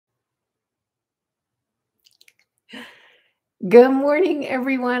Good morning,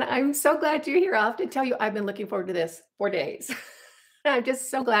 everyone. I'm so glad you're here. I'll have to tell you, I've been looking forward to this for days. I'm just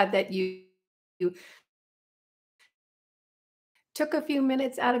so glad that you took a few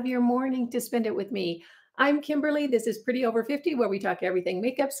minutes out of your morning to spend it with me. I'm Kimberly. This is Pretty Over 50, where we talk everything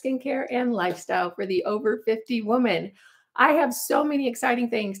makeup, skincare, and lifestyle for the over 50 woman. I have so many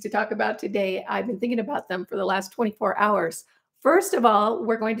exciting things to talk about today. I've been thinking about them for the last 24 hours. First of all,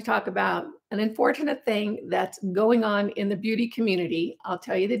 we're going to talk about an unfortunate thing that's going on in the beauty community. I'll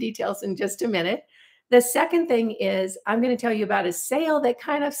tell you the details in just a minute. The second thing is I'm going to tell you about a sale that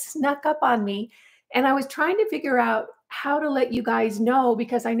kind of snuck up on me. And I was trying to figure out how to let you guys know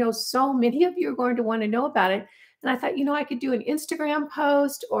because I know so many of you are going to want to know about it. And I thought, I could do an Instagram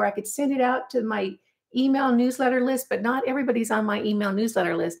post or I could send it out to my email newsletter list, but not everybody's on my email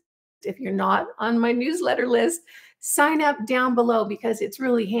newsletter list. If you're not on my newsletter list, sign up down below because it's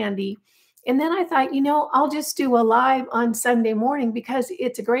really handy. And then I thought, I'll just do a live on Sunday morning because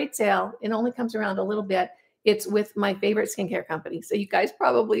it's a great sale. It only comes around a little bit. It's with my favorite skincare company. So you guys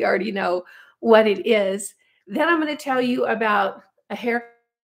probably already know what it is. Then I'm going to tell you about a hair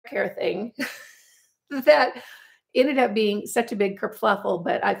care thing that ended up being such a big kerfluffle,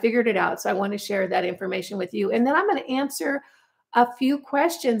 but I figured it out. So I want to share that information with you. And then I'm going to answer a few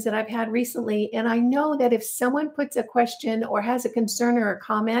questions that I've had recently. And I know that if someone puts a question or has a concern or a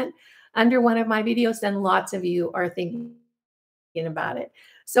comment under one of my videos, then lots of you are thinking about it.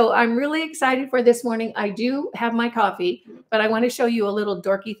 So I'm really excited for this morning. I do have my coffee, but I want to show you a little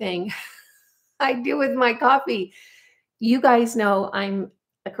dorky thing I do with my coffee. You guys know I'm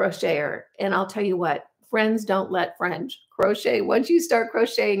a crocheter, and I'll tell you what, friends don't let friends crochet. Once you start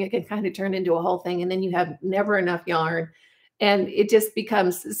crocheting, it can kind of turn into a whole thing, and then you have never enough yarn, and it just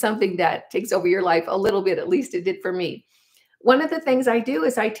becomes something that takes over your life a little bit. At least it did for me. One of the things I do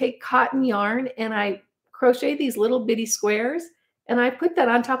is I take cotton yarn and I crochet these little bitty squares, and I put that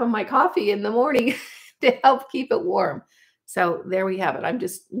on top of my coffee in the morning to help keep it warm. So there we have it. I'm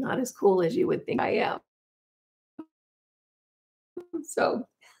just not as cool as you would think I am. So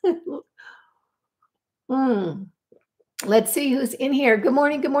mm, let's see who's in here. Good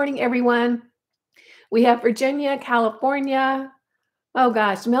morning, everyone. We have Virginia, California. Oh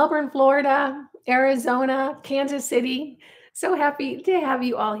gosh, Melbourne, Florida, Arizona, Kansas City. So happy to have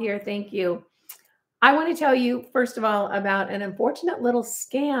you all here. Thank you. I want to tell you, first of all, about an unfortunate little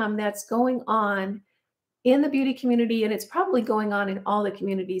scam that's going on in the beauty community, and it's probably going on in all the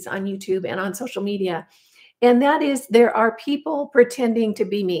communities on YouTube and on social media. And that is there are people pretending to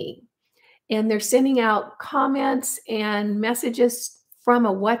be me, and they're sending out comments and messages from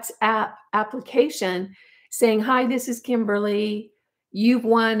a WhatsApp application saying, "Hi, this is Kimberly. You've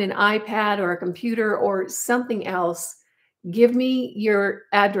won an iPad or a computer or something else. Give me your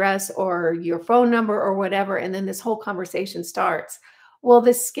address or your phone number or whatever." And then this whole conversation starts. Well,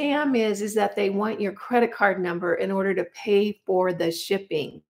 the scam is that they want your credit card number in order to pay for the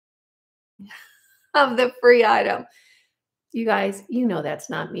shipping of the free item. You guys, that's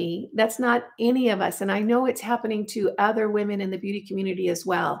not me. That's not any of us. And I know it's happening to other women in the beauty community as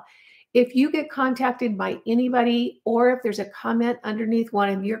well. If you get contacted by anybody, or if there's a comment underneath one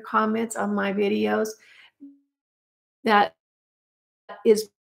of your comments on my videos that is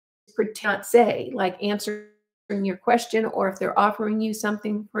not say, like answering your question, or if they're offering you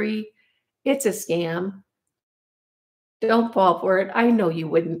something free, it's a scam. Don't fall for it. I know you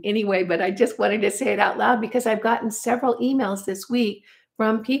wouldn't anyway, but I just wanted to say it out loud because I've gotten several emails this week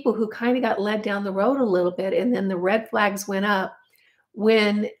from people who kind of got led down the road a little bit, and then the red flags went up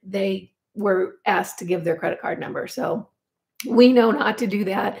when they were asked to give their credit card number. So we know not to do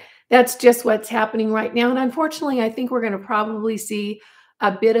that. That's just what's happening right now. And unfortunately, I think we're going to probably see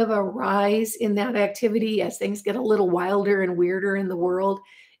a bit of a rise in that activity as things get a little wilder and weirder in the world.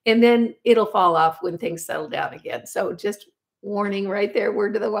 And then it'll fall off when things settle down again. So just warning right there,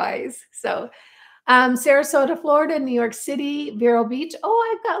 word to the wise. So Sarasota, Florida, New York City, Vero Beach.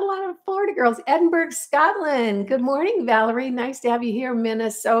 Oh, I've got a lot of Florida girls. Edinburgh, Scotland. Good morning, Valerie. Nice to have you here.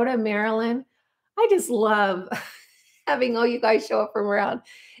 Minnesota, Maryland. I just love having all you guys show up from around.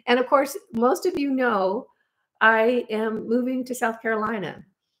 And of course, most of you know I am moving to South Carolina.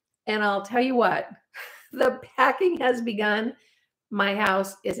 And I'll tell you what, the packing has begun. My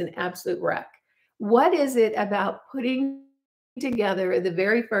house is an absolute wreck. What is it about putting together the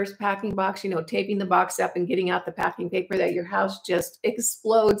very first packing box, taping the box up and getting out the packing paper, that your house just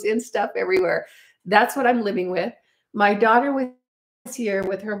explodes in stuff everywhere? That's what I'm living with. My daughter was here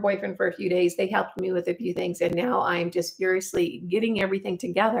with her boyfriend for a few days. They helped me with a few things, and now I'm just furiously getting everything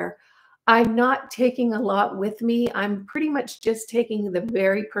together. I'm not taking a lot with me. I'm pretty much just taking the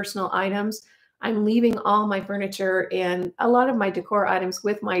very personal items. I'm leaving all my furniture and a lot of my decor items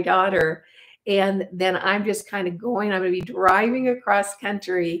with my daughter. And then I'm just kind of going, I'm going to be driving across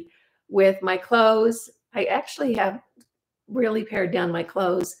country with my clothes. I actually have really pared down my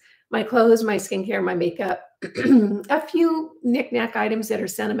clothes, my skincare, my makeup, a few knickknack items that are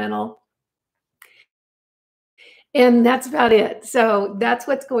sentimental. And that's about it. So that's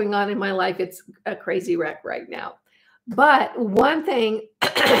what's going on in my life. It's a crazy wreck right now. But one thing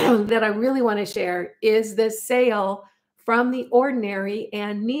that I really want to share is the sale from The Ordinary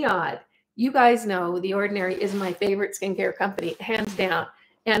and NIOD. You guys know The Ordinary is my favorite skincare company, hands down.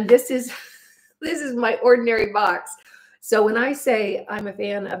 And this is my Ordinary box. So when I say I'm a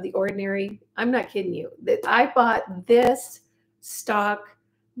fan of The Ordinary, I'm not kidding you. That I bought this stock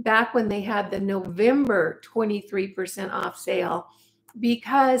back when they had the November 23% off sale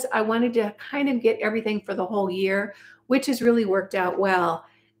because I wanted to kind of get everything for the whole year, which has really worked out well.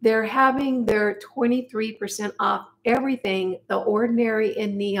 They're having their 23% off everything, The Ordinary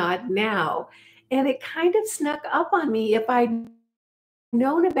and NIOD now. And it kind of snuck up on me. If I'd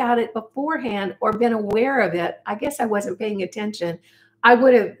known about it beforehand or been aware of it, I guess I wasn't paying attention, I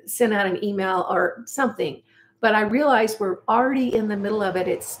would have sent out an email or something. But I realized we're already in the middle of it.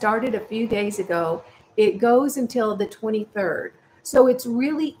 It started a few days ago. It goes until the 23rd. So it's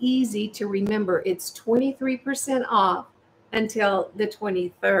really easy to remember. It's 23% off until the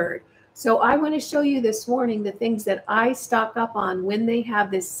 23rd. So I want to show you this morning the things that I stock up on when they have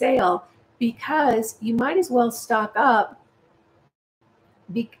this sale, because you might as well stock up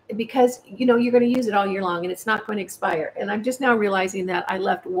because you know you're going to use it all year long and it's not going to expire. And I'm just now realizing that I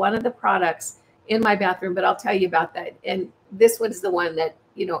left one of the products in my bathroom, but I'll tell you about that. And this one's the one that,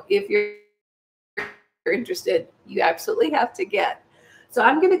 you know, if you're interested, you absolutely have to get. So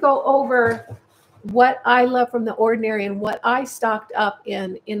I'm going to go over what I love from The Ordinary and what I stocked up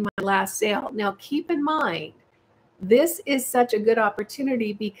in my last sale. Now, keep in mind, this is such a good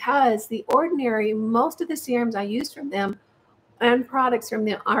opportunity because The Ordinary, most of the serums I use from them and products from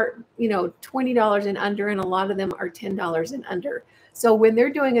them are, you know, $20 and under, and a lot of them are $10 and under. So when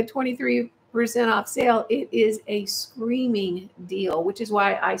they're doing a 23% off sale, it is a screaming deal, which is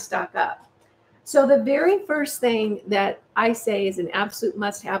why I stock up. So the very first thing that I say is an absolute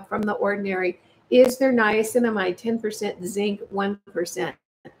must-have from The Ordinary is their niacinamide 10%, zinc 1%.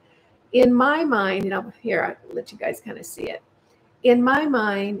 In my mind, and here, I'll let you guys kind of see it. In my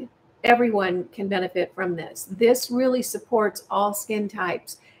mind, everyone can benefit from this. This really supports all skin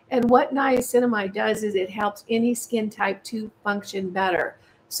types. And what niacinamide does is it helps any skin type to function better.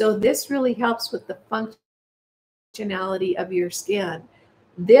 So this really helps with the functionality of your skin.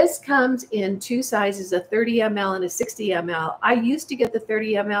 This comes in two sizes, a 30 ml and a 60 ml. I used to get the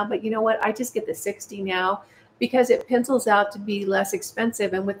 30 ml, but you know what? I just get the 60 now because it pencils out to be less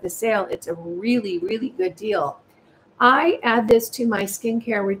expensive. And with the sale, it's a really, really good deal. I add this to my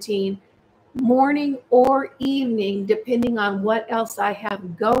skincare routine morning or evening, depending on what else I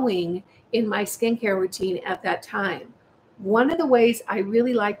have going in my skincare routine at that time. One of the ways I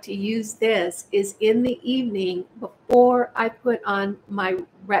really like to use this is in the evening before I put on my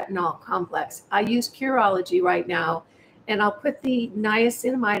retinol complex. I use Curology right now, and I'll put the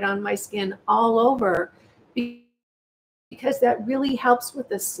niacinamide on my skin all over because that really helps with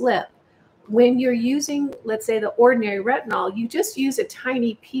the slip. When you're using, let's say, the Ordinary retinol, you just use a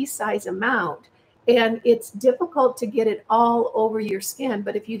tiny pea-size amount, and it's difficult to get it all over your skin.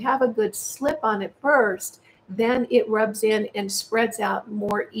 But if you have a good slip on it first, then it rubs in and spreads out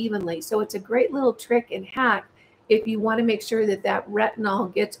more evenly. So it's a great little trick and hack if you want to make sure that that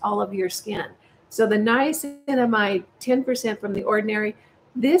retinol gets all of your skin. So the niacinamide 10% from The Ordinary,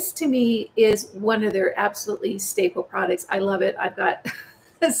 this to me is one of their absolutely staple products. I love it. I've got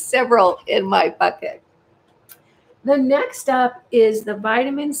several in my bucket. The next up is the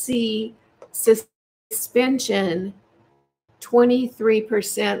vitamin C suspension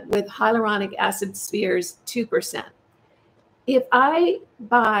 23% with hyaluronic acid spheres 2%. If I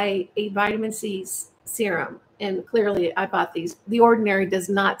buy a vitamin C serum, and clearly I bought these, The Ordinary does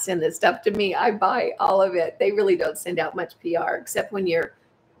not send this stuff to me. I buy all of it. They really don't send out much PR except when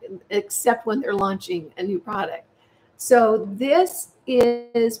they're launching a new product. So this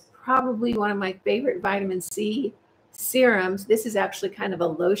is probably one of my favorite vitamin C serums. This is actually kind of a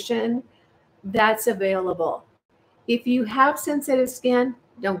lotion that's available. If you have sensitive skin,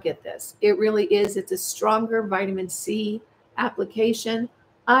 don't get this. It really is. It's a stronger vitamin C application.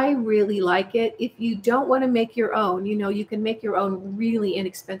 I really like it. If you don't want to make your own, you know, you can make your own really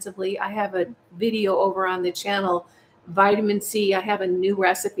inexpensively. I have a video over on the channel, vitamin C. I have a new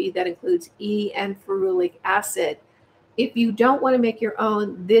recipe that includes E and ferulic acid. If you don't want to make your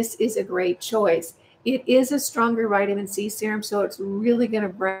own, this is a great choice. It is a stronger vitamin C serum, so it's really going to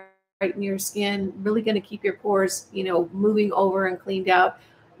brighten your skin, really going to keep your pores, moving over and cleaned out,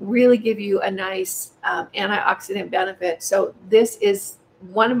 really give you a nice antioxidant benefit. So this is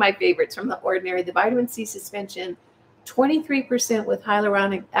one of my favorites from The Ordinary, the vitamin C suspension, 23% with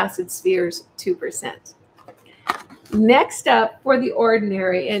hyaluronic acid spheres, 2%. Next up for The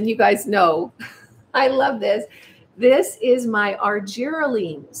Ordinary, and you guys know, I love this. This is my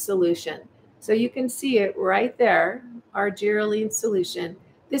argireline solution. So you can see it right there, argireline solution.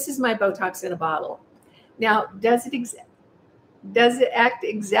 This is my Botox in a bottle. Now, does it act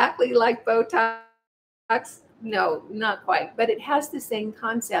exactly like Botox? No, not quite, but it has the same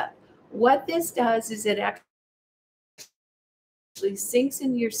concept. What this does is it actually sinks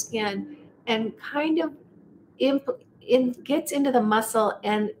into your skin and kind of gets into the muscle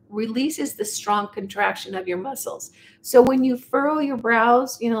and releases the strong contraction of your muscles. So when you furrow your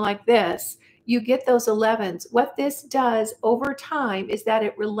brows, like this, you get those 11s. What this does over time is that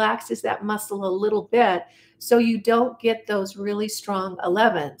it relaxes that muscle a little bit so you don't get those really strong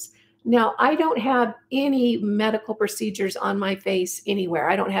 11s. Now, I don't have any medical procedures on my face anywhere.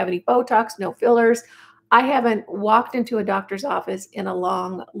 I don't have any Botox, no fillers. I haven't walked into a doctor's office in a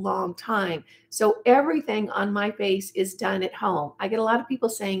long, long time. So everything on my face is done at home. I get a lot of people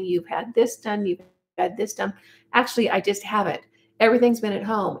saying, you've had this done, you've had this done. Actually, I just haven't. Everything's been at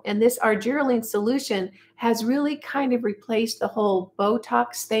home. And this argireline solution has really kind of replaced the whole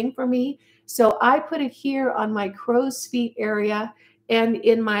Botox thing for me. So I put it here on my crow's feet area and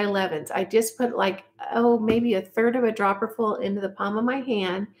in my 11s. I just put maybe a third of a dropper full into the palm of my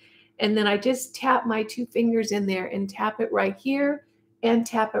hand. And then I just tap my 2 fingers in there and tap it right here and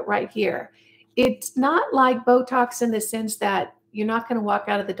tap it right here. It's not like Botox in the sense that you're not going to walk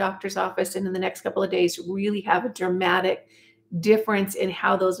out of the doctor's office and in the next couple of days really have a dramatic difference in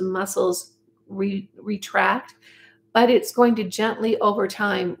how those muscles retract, but it's going to gently over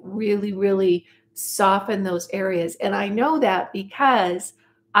time really, really soften those areas. And I know that because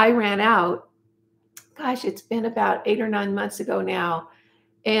I ran out, gosh, it's been about 8 or 9 months ago now.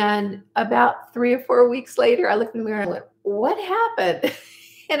 And about 3 or 4 weeks later, I looked in the mirror and went, what happened?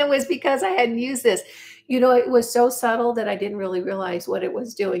 And it was because I hadn't used this. It was so subtle that I didn't really realize what it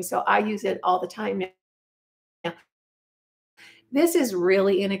was doing. So I use it all the time now. This is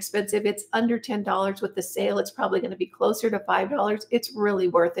really inexpensive. It's under $10 with the sale. It's probably going to be closer to $5. It's really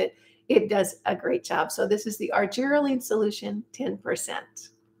worth it. It does a great job. So this is the argireline solution, 10%.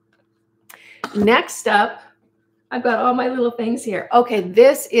 Next up, I've got all my little things here. Okay,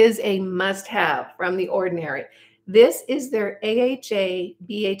 this is a must-have from The Ordinary. This is their AHA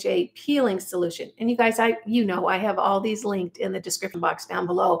BHA peeling solution. And you guys, I have all these linked in the description box down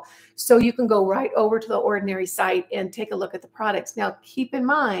below. So you can go right over to The Ordinary site and take a look at the products. Now, keep in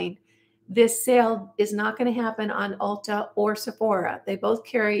mind, this sale is not going to happen on Ulta or Sephora. They both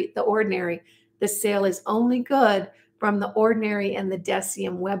carry The Ordinary. The sale is only good from The Ordinary and the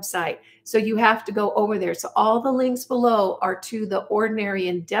Deciem website. So you have to go over there. So all the links below are to The Ordinary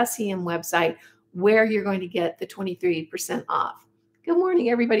and Deciem website where you're going to get the 23% off. Good morning,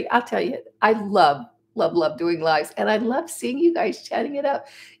 everybody. I'll tell you, I love doing lives, and I love seeing you guys chatting it up.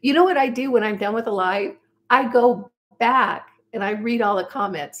 You know what I do when I'm done with a live? I go back and I read all the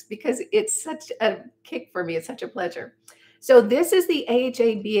comments because it's such a kick for me. It's such a pleasure. So this is the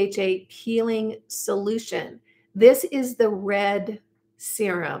AHA BHA peeling solution. This is the red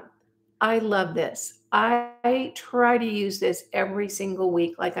serum. I love this. I try to use this every single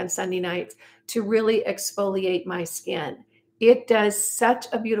week, like on Sunday nights, to really exfoliate my skin. It does such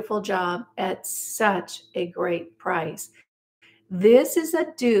a beautiful job at such a great price. This is a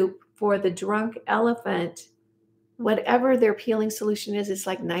dupe for the Drunk Elephant. Whatever their peeling solution is, it's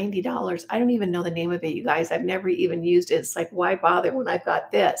like $90. I don't even know the name of it, you guys. I've never even used it. It's like, why bother when I've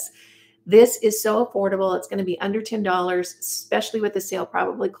got this? This is so affordable. It's going to be under $10, especially with the sale,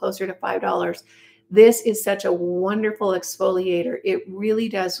 probably closer to $5. This is such a wonderful exfoliator. It really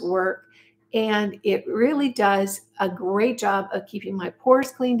does work, and it really does a great job of keeping my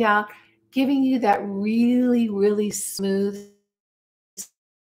pores cleaned out, giving you that really, really smooth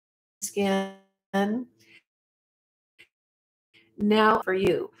skin. Now for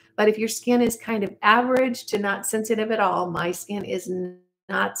you. But if your skin is kind of average to not sensitive at all, my skin is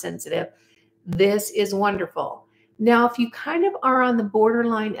not sensitive, this is wonderful. Now, if you kind of are on the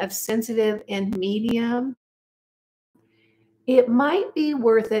borderline of sensitive and medium, it might be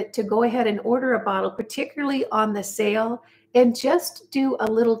worth it to go ahead and order a bottle, particularly on the sale, and just do a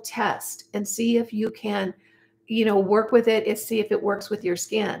little test and see if you can, work with it and see if it works with your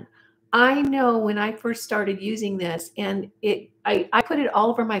skin. I know when I first started using this and I put it all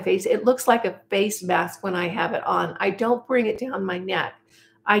over my face. It looks like a face mask when I have it on. I don't bring it down my neck.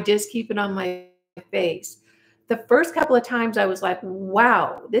 I just keep it on my face. The first couple of times I was like,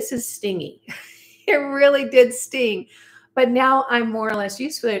 wow, this is stingy. It really did sting. But now I'm more or less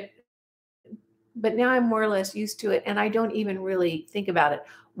used to it. But now I'm more or less used to it and I don't even really think about it.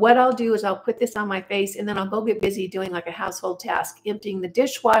 What I'll do is I'll put this on my face and then I'll go get busy doing like a household task, emptying the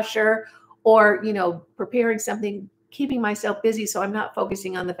dishwasher or, preparing something, keeping myself busy so I'm not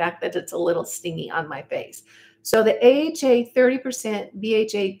focusing on the fact that it's a little stingy on my face. So the AHA 30%,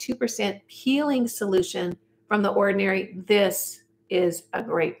 BHA 2% peeling solution from The Ordinary, this is a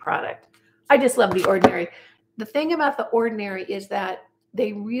great product. I just love The Ordinary. The thing about The Ordinary is that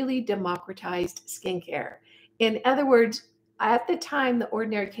they really democratized skincare. In other words, at the time The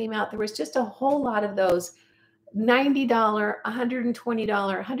Ordinary came out, there was just a whole lot of those $90,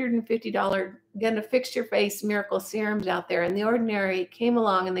 $120, $150 gonna fix your face miracle serums out there. And The Ordinary came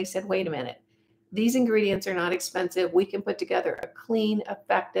along and they said, wait a minute, these ingredients are not expensive. We can put together a clean,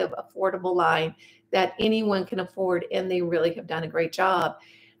 effective, affordable line that anyone can afford. And they really have done a great job.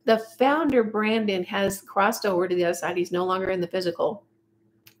 The founder, Brandon, has crossed over to the other side. He's no longer in the physical.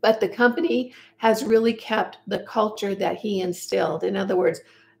 But the company has really kept the culture that he instilled. In other words,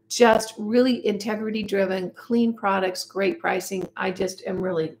 just really integrity driven, clean products, great pricing. I just am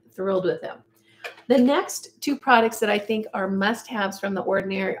really thrilled with them. The next two products that I think are must-haves from The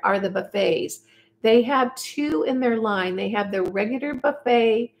Ordinary are the buffets. They have two in their line. They have the regular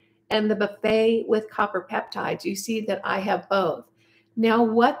buffet and the buffet with copper peptides. You see that I have both. Now,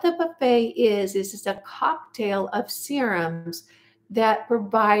 what the buffet is it's a cocktail of serums that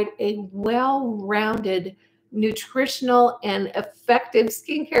provide a well-rounded, nutritional, and effective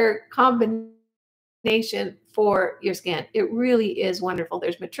skincare combination for your skin. It really is wonderful.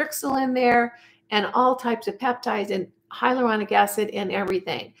 There's matrixyl in there and all types of peptides and hyaluronic acid and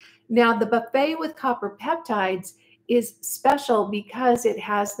everything. Now, the buffet with copper peptides is special because it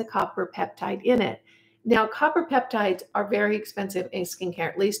has the copper peptide in it. Now, copper peptides are very expensive in skincare.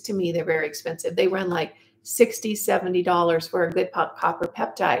 At least to me, they're very expensive. They run like $60, $70 for a good copper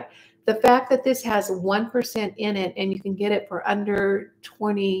peptide. The fact that this has 1% in it and you can get it for under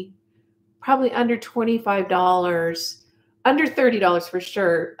 20, probably under $25, under $30 for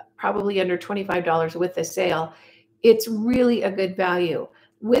sure, probably under $25 with the sale, it's really a good value.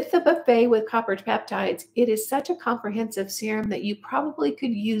 With the buffet with copper peptides, it is such a comprehensive serum that you probably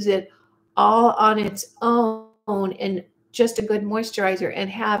could use it all on its own and just a good moisturizer and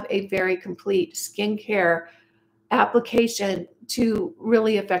have a very complete skincare application to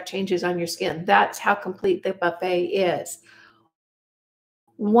really affect changes on your skin. That's how complete the buffet is.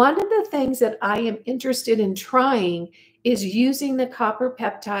 One of the things that I am interested in trying is using the copper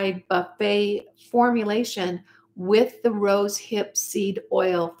peptide buffet formulation with the rose hip seed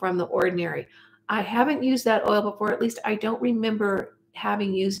oil from The Ordinary. I haven't used that oil before, at least I don't remember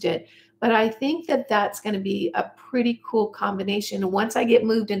having used it. But I think that that's going to be a pretty cool combination. And once I get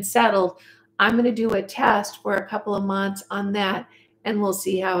moved and settled, I'm going to do a test for a couple of months on that, and we'll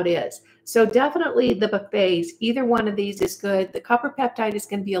see how it is. So definitely the buffets, either one of these is good. The copper peptide is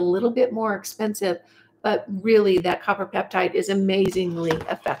going to be a little bit more expensive, but really that copper peptide is amazingly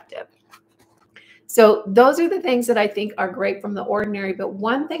effective. So those are the things that I think are great from The Ordinary. But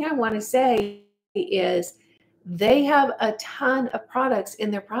one thing I want to say is they have a ton of products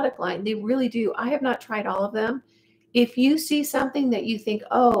in their product line. They really do. I have not tried all of them. If you see something that you think,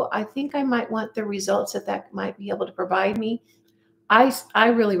 oh, I think I might want the results that might be able to provide me, I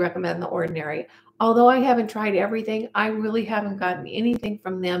really recommend The Ordinary. Although I haven't tried everything, I really haven't gotten anything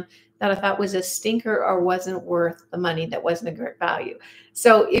from them that I thought was a stinker or wasn't worth the money, that wasn't a great value.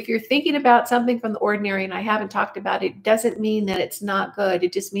 So if you're thinking about something from The Ordinary and I haven't talked about it, doesn't mean that it's not good.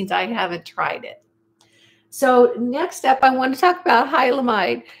 It just means I haven't tried it. So next up, I want to talk about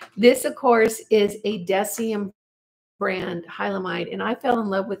Hyaluronide. This, of course, is a Deciem brand Hyaluronide, and I fell in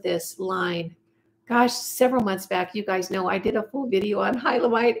love with this line, gosh, several months back. You guys know I did a full video on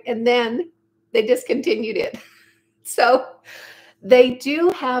Hyaluronide, and then they discontinued it. So they do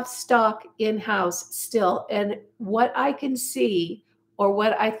have stock in-house still, and what I can see, or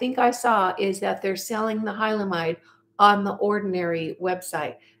what I think I saw, is that they're selling the Hyaluronide on The Ordinary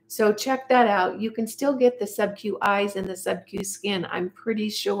website. So check that out. You can still get the sub-Q eyes and the sub-Q skin, I'm pretty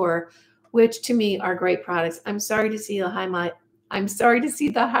sure, which to me are great products. I'm sorry to see the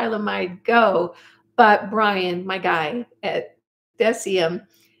Hyaluronide go, but Brian, my guy at Deciem,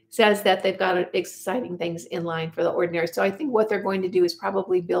 says that they've got exciting things in line for The Ordinary. So I think what they're going to do is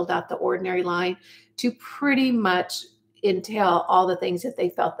probably build out The Ordinary line to pretty much entail all the things that they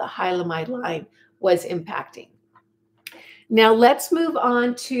felt the hyaluronide line was impacting. Now let's move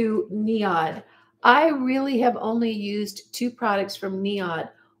on to NIOD. I really have only used 2 products from NIOD.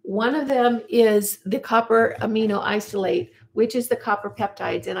 One of them is the copper amino isolate, which is the copper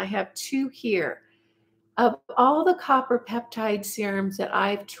peptides, and I have 2 here. Of all the copper peptide serums that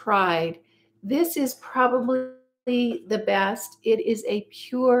I've tried, this is probably the best. It is a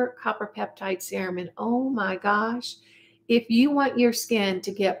pure copper peptide serum, and oh my gosh, if you want your skin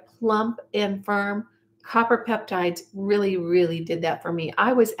to get plump and firm, copper peptides really, really did that for me.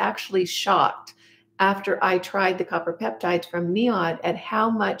 I was actually shocked after I tried the copper peptides from NIOD at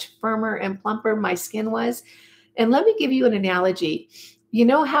how much firmer and plumper my skin was. And let me give you an analogy. You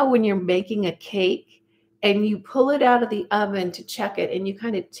know how when you're making a cake and you pull it out of the oven to check it and you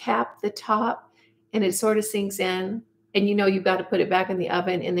kind of tap the top and it sort of sinks in, and you know you've got to put it back in the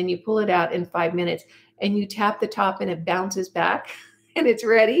oven, and then you pull it out in 5 minutes and you tap the top and it bounces back and it's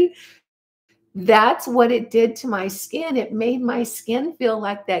ready. That's what it did to my skin. It made my skin feel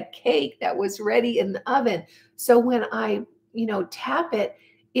like that cake that was ready in the oven. So when I, tap it,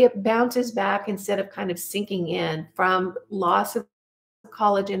 it bounces back instead of kind of sinking in from loss of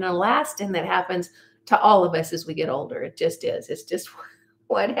collagen and elastin that happens to all of us as we get older. It just is. It's just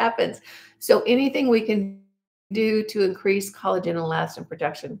what happens. So anything we can do to increase collagen and elastin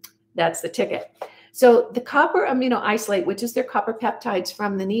production, that's the ticket. So the copper amino isolate, which is their copper peptides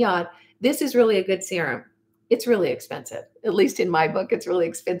from the NIOD, this is really a good serum. It's really expensive. At least in my book, it's really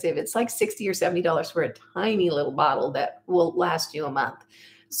expensive. It's like $60 or $70 for a tiny little bottle that will last you a month.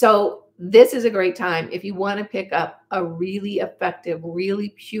 So this is a great time if you want to pick up a really effective,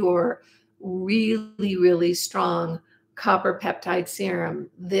 really pure, really, really strong copper peptide serum.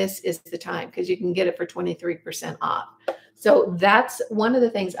 This is the time because you can get it for 23% off. So that's one of the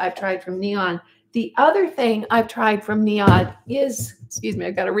things I've tried from NIOD. The other thing I've tried from NIOD is, excuse me,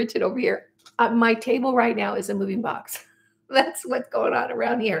 I've got to reach it over here. My table right now is a moving box. That's what's going on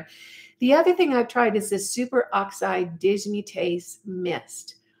around here. The other thing I've tried is this Super Oxide Dismutase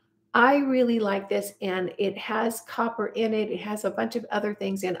Mist. I really like this, and it has copper in it. It has a bunch of other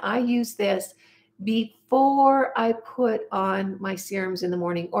things, and I use this before I put on my serums in the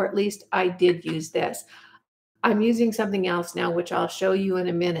morning, or at least I did use this. I'm using something else now, which I'll show you in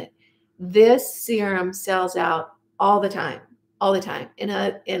a minute. This serum sells out all the time, all the time.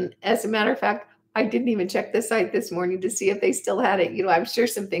 And as a matter of fact, I didn't even check the site this morning to see if they still had it. I'm sure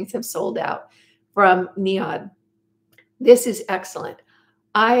some things have sold out from NIOD. This is excellent.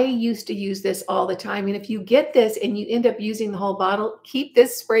 I used to use this all the time. And if you get this and you end up using the whole bottle, keep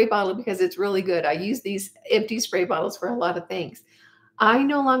this spray bottle because it's really good. I use these empty spray bottles for a lot of things. I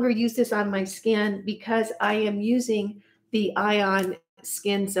no longer use this on my skin because I am using the Ion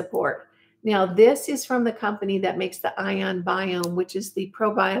Skin Support. Now, this is from the company that makes the Ion Biome, which is the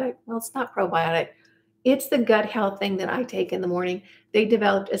probiotic. Well, it's not probiotic. It's the gut health thing that I take in the morning. They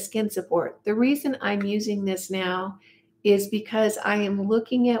developed a skin support. The reason I'm using this now is because I am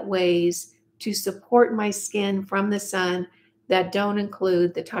looking at ways to support my skin from the sun that don't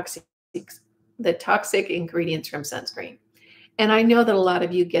include the toxic ingredients from sunscreen. And I know that a lot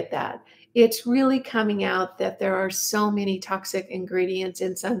of you get that. It's really coming out that there are so many toxic ingredients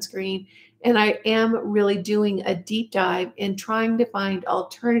in sunscreen. And I am really doing a deep dive in trying to find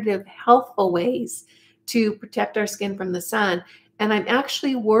alternative healthful ways to protect our skin from the sun. And I'm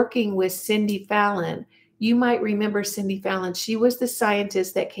actually working with Cindy Fallon. You might remember Cindy Fallon. She was the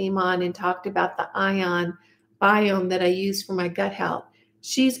scientist that came on and talked about the Ion Biome that I use for my gut health.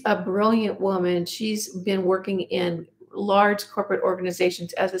 She's a brilliant woman. She's been working in large corporate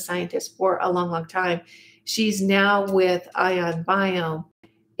organizations as a scientist for a long, long time. She's now with Ion Biome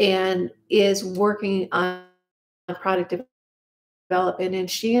and is working on product development.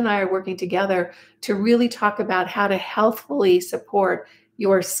 And she and I are working together to really talk about how to healthfully support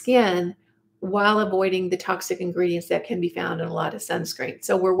your skin while avoiding the toxic ingredients that can be found in a lot of sunscreen.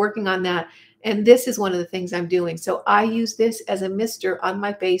 So we're working on that. And this is one of the things I'm doing. So I use this as a mister on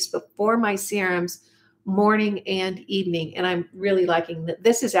my face before my serums, morning and evening. And I'm really liking that.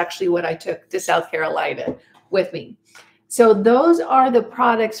 This is actually what I took to South Carolina with me. So those are the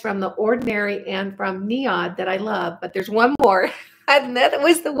products from The Ordinary and from NIOD that I love. But there's one more. And that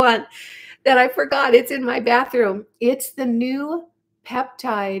was the one that I forgot. It's in my bathroom. It's the new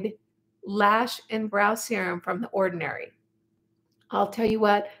peptide lash and brow serum from The Ordinary. I'll tell you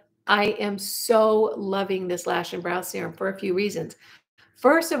what, I am so loving this lash and brow serum for a few reasons.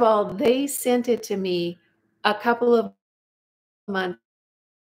 First of all, they sent it to me a couple of months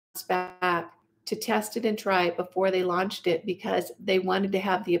back to test it and try it before they launched it because they wanted to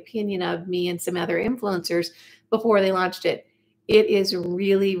have the opinion of me and some other influencers before they launched it. It is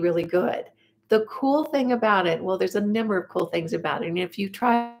really, really good. The cool thing about it, well, there's a number of cool things about it. And if you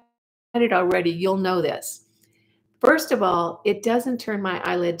tried it already, you'll know this. First of all, it doesn't turn my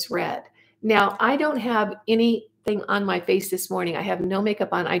eyelids red. Now, I don't have anything on my face this morning. I have no makeup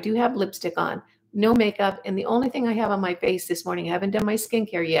on. I do have lipstick on, no makeup. And the only thing I have on my face this morning, I haven't done my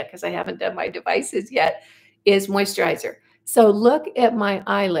skincare yet because I haven't done my devices yet, is moisturizer. So look at my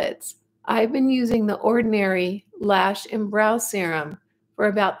eyelids. I've been using the Ordinary Lash and Brow Serum for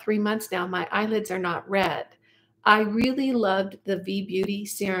about 3 months now. My eyelids are not red. I really loved the V Beauty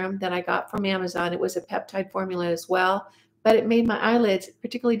serum that I got from Amazon. It was a peptide formula as well, but it made my eyelids,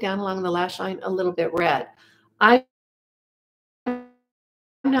 particularly down along the lash line, a little bit red. I'm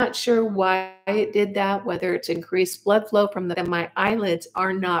not sure why it did that, whether it's increased blood flow from my eyelids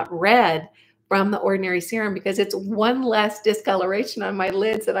are not red from the Ordinary serum because it's one less discoloration on my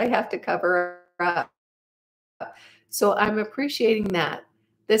lids that I have to cover up. So I'm appreciating that.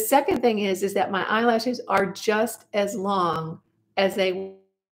 The second thing is that my eyelashes are just as long as they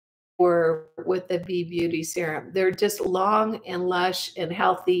were with the V Beauty serum. They're just long and lush and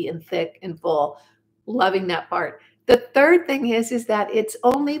healthy and thick and full. Loving that part. The third thing is that it's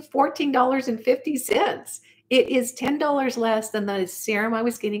only $14.50. It is $10 less than the serum I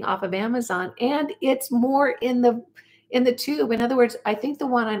was getting off of Amazon, and it's more in the tube. In other words, I think the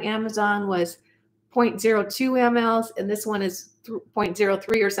one on Amazon was 0.02 mLs, and this one is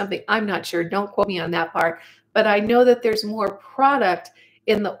 0.03 or something. I'm not sure. Don't quote me on that part. But I know that there's more product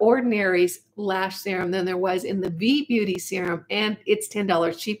in the Ordinary's lash serum than there was in the V Beauty serum, and it's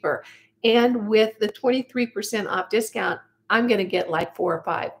 $10 cheaper. And with the 23% off discount, I'm going to get like 4 or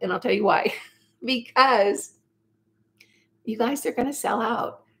 5. And I'll tell you why. Because you guys are going to sell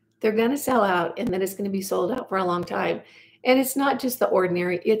out. They're going to sell out, and then it's going to be sold out for a long time. And it's not just the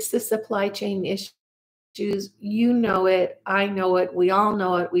Ordinary. It's the supply chain issues. You know it. I know it. We all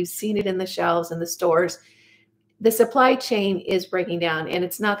know it. We've seen it in the shelves in the stores. The supply chain is breaking down, and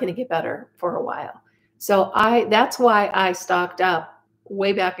it's not going to get better for a while. So that's why I stocked up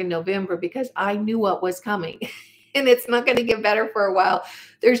way back in November, because I knew what was coming. And it's not going to get better for a while.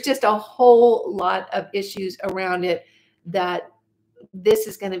 There's just a whole lot of issues around it that this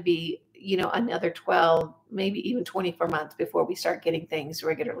is going to be, another 12, maybe even 24 months before we start getting things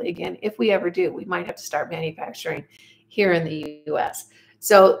regularly again. If we ever do, we might have to start manufacturing here in the US.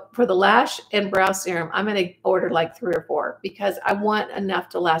 So for the lash and brow serum, I'm going to order like 3 or 4 because I want enough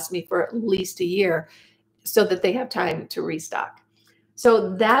to last me for at least a year so that they have time to restock.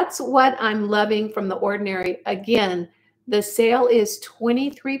 So that's what I'm loving from the Ordinary. Again, the sale is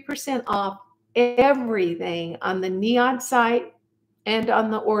 23% off everything on the NIOD site and on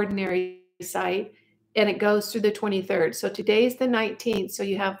the Ordinary site, and it goes through the 23rd. So today's the 19th, so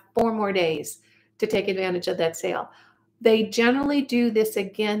you have 4 more days to take advantage of that sale. They generally do this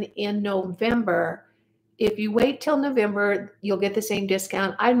again in November. If you wait till November, you'll get the same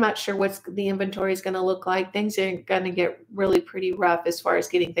discount. I'm not sure what the inventory is going to look like. Things are going to get really pretty rough as far as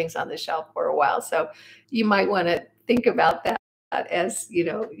getting things on the shelf for a while. So you might want to think about that as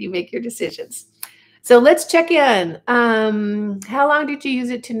you make your decisions. So let's check in. How long did you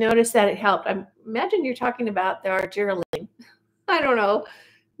use it to notice that it helped? I imagine you're talking about the Argireline. I don't know,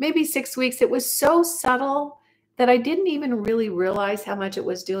 maybe 6 weeks. It was so subtle that I didn't even really realize how much it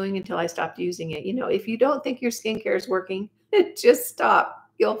was doing until I stopped using it. If you don't think your skincare is working, just stop.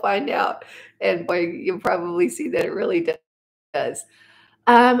 You'll find out. And boy, you'll probably see that it really does.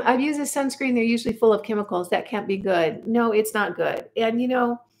 I've used a sunscreen. They're usually full of chemicals. That can't be good. No, it's not good. And,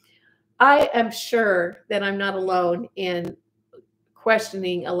 I am sure that I'm not alone in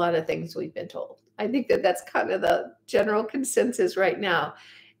questioning a lot of things we've been told. I think that that's kind of the general consensus right now.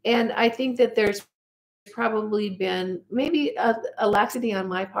 And I think that there's probably been maybe a laxity on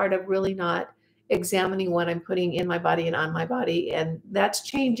my part of really not examining what I'm putting in my body and on my body. And that's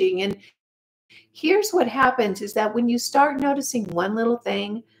changing. And here's what happens is that when you start noticing one little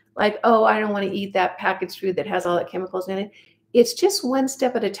thing, like, oh, I don't want to eat that packaged food that has all the chemicals in it. It's just one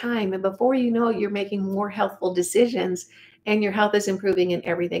step at a time. And before you know it, you're making more healthful decisions and your health is improving and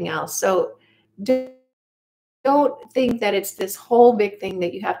everything else. So don't think that it's this whole big thing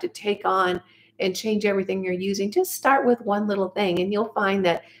that you have to take on and change everything you're using. Just start with one little thing and you'll find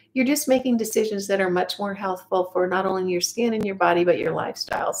that you're just making decisions that are much more healthful for not only your skin and your body, but your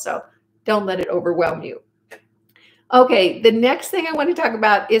lifestyle. So don't let it overwhelm you. Okay, the next thing I want to talk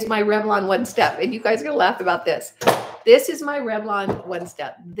about is my Revlon One Step. And you guys are going to laugh about this. This is my Revlon One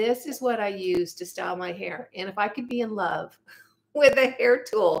Step. This is what I use to style my hair. And if I could be in love with a hair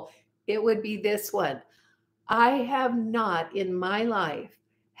tool, it would be this one. I have not in my life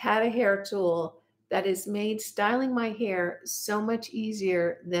had a hair tool that has made styling my hair so much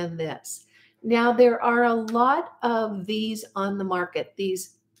easier than this. Now, there are a lot of these on the market,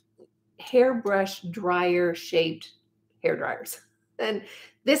 these hairbrush dryer shaped hair dryers. And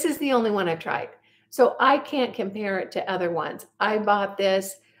this is the only one I've tried. So I can't compare it to other ones. I bought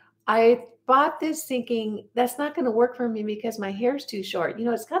this thinking that's not going to work for me because my hair's too short. You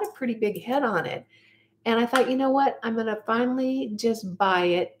know, it's got a pretty big head on it. And I thought, you know what? I'm going to finally just buy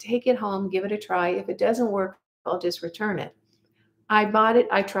it, take it home, give it a try. If it doesn't work, I'll just return it. I bought it.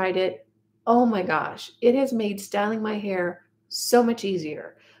 I tried it. Oh my gosh, it has made styling my hair so much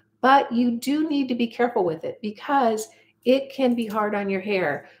easier. But you do need to be careful with it because it can be hard on your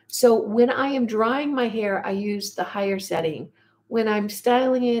hair. So when I am drying my hair, I use the higher setting. When I'm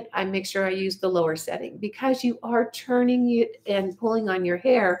styling it, I make sure I use the lower setting because you are turning it and pulling on your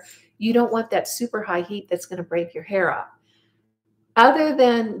hair. You don't want that super high heat that's going to break your hair off. Other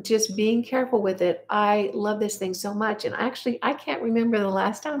than just being careful with it, I love this thing so much. And actually, I can't remember the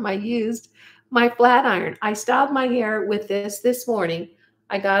last time I used my flat iron. I styled my hair with this morning.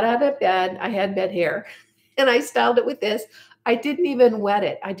 I got out of bed. I had bed hair and I styled it with this. I didn't even wet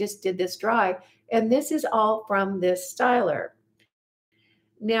it. I just did this dry. And this is all from this styler.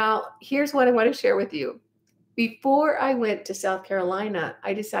 Now, here's what I want to share with you. Before I went to South Carolina,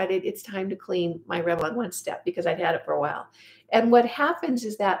 I decided it's time to clean my Revlon One Step because I'd had it for a while. And what happens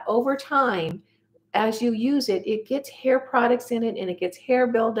is that over time, as you use it, it gets hair products in it and it gets hair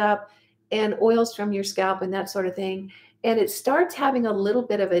buildup and oils from your scalp and that sort of thing. And it starts having a little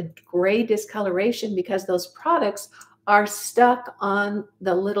bit of a gray discoloration because those products are stuck on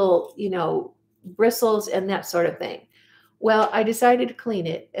the little, bristles and that sort of thing. Well, I decided to clean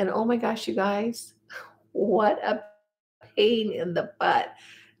it. And oh my gosh, you guys, what a pain in the butt.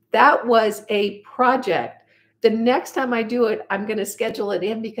 That was a project. The next time I do it, I'm going to schedule it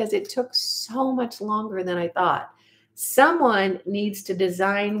in because it took so much longer than I thought. Someone needs to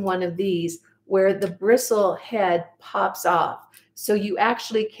design one of these where the bristle head pops off so you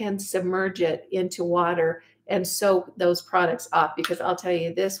actually can submerge it into water and soak those products off, because I'll tell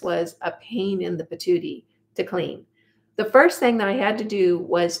you, this was a pain in the patootie to clean. The first thing that I had to do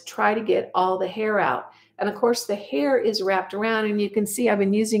was try to get all the hair out. And of course, the hair is wrapped around, and you can see I've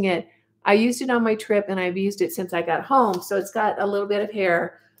been using it. I used it on my trip, and I've used it since I got home. So it's got a little bit of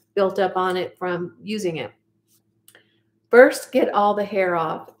hair built up on it from using it. First, get all the hair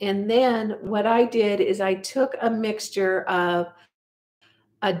off. And then what I did is I took a mixture of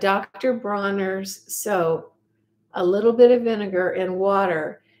a Dr. Bronner's soap, a little bit of vinegar and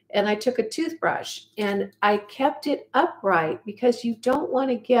water, and I took a toothbrush and I kept it upright because you don't want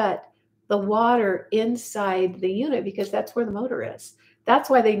to get the water inside the unit because that's where the motor is. That's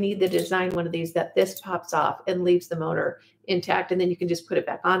why they need to design one of these that this pops off and leaves the motor intact, and then you can just put it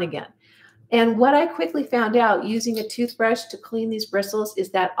back on again. And what I quickly found out using a toothbrush to clean these bristles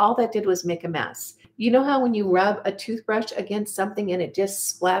is that all that did was make a mess. You know how when you rub a toothbrush against something and it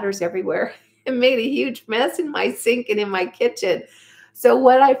just splatters everywhere? It made a huge mess in my sink and in my kitchen. So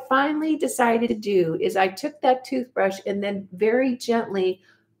what I finally decided to do is I took that toothbrush and then very gently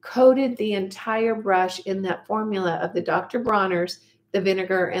coated the entire brush in that formula of the Dr. Bronner's, the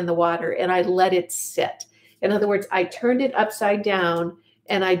vinegar and the water, and I let it sit. In other words, I turned it upside down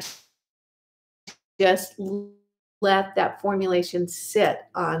and I just let that formulation sit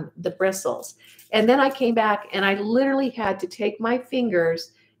on the bristles. And then I came back and I literally had to take my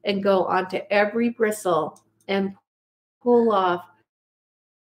fingers and go onto every bristle and pull off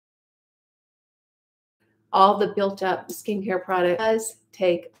all the built up skincare product. It does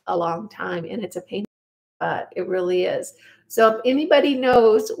take a long time and it's a pain, but it really is. So if anybody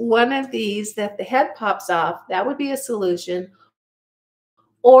knows one of these that the head pops off, that would be a solution.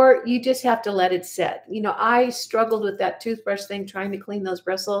 Or you just have to let it sit. You know, I struggled with that toothbrush thing trying to clean those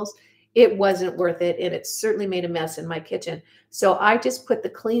bristles. It wasn't worth it, and it certainly made a mess in my kitchen. So I just put the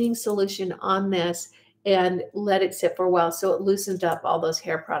cleaning solution on this and let it sit for a while so it loosened up all those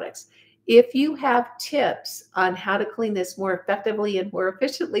hair products. If you have tips on how to clean this more effectively and more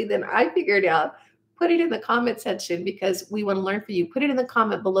efficiently than I figured out, put it in the comment section because we want to learn from you. Put it in the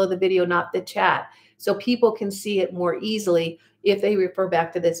comment below the video, not the chat, so people can see it more easily if they refer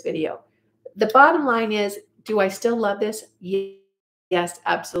back to this video. The bottom line is, do I still love this? Yes,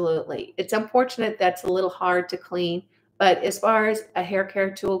 absolutely. It's unfortunate that's a little hard to clean, but as far as a hair care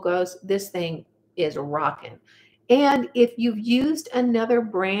tool goes, this thing is rocking. And if you've used another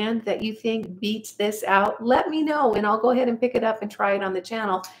brand that you think beats this out, let me know and I'll go ahead and pick it up and try it on the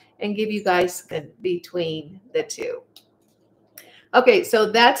channel and give you guys between the two. Okay,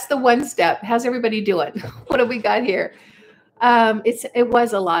 so that's the one step. How's everybody doing? What have we got here? It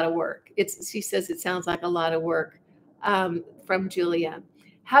was a lot of work. She says it sounds like a lot of work. From Julia.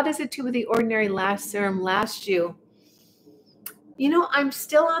 How does a tube of the ordinary lash serum last you? You know, I'm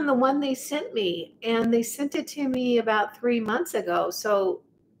still on the one they sent me, and they sent it to me about 3 months ago. So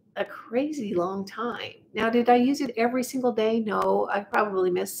a crazy long time. Now, did I use it every single day? No, I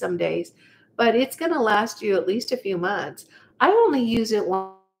probably missed some days, but it's going to last you at least a few months. I only use it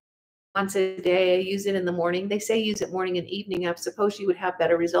once a day. I use it in the morning. They say use it morning and evening. I suppose you would have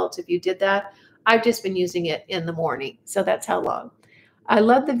better results if you did that. I've just been using it in the morning. So that's how long. I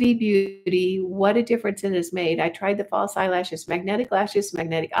love the V Beauty. What a difference it has made. I tried the false eyelashes, magnetic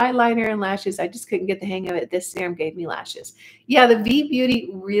eyeliner, and lashes. I just couldn't get the hang of it. This serum gave me lashes. Yeah, the V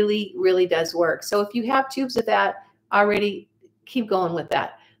Beauty really, really does work. So if you have tubes of that already, keep going with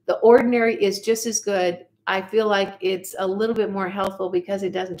that. The Ordinary is just as good. I feel like it's a little bit more healthful because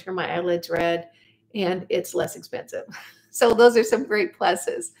it doesn't turn my eyelids red and it's less expensive. So those are some great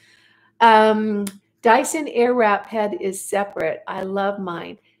pluses. Dyson Airwrap head is separate. I love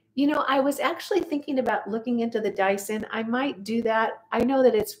mine. You know, I was actually thinking about looking into the Dyson. I might do that. I know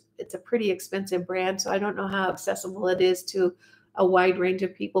that it's a pretty expensive brand, so I don't know how accessible it is to a wide range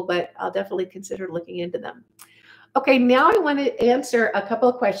of people, but I'll definitely consider looking into them. Okay, now I want to answer a couple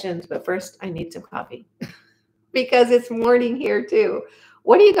of questions, but first I need some coffee because it's morning here too.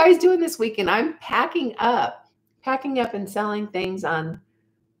 What are you guys doing this weekend? I'm packing up and selling things on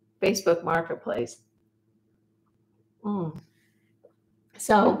Facebook Marketplace.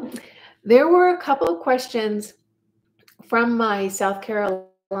 So there were a couple of questions from my South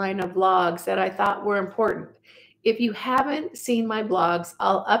Carolina vlogs that I thought were important. If you haven't seen my blogs,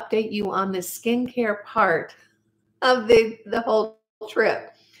 I'll update you on the skincare part of the whole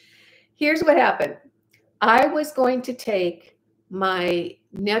trip. Here's what happened. I was going to take my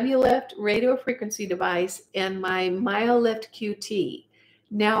Nebulyft radio frequency device and my MyoLift QT.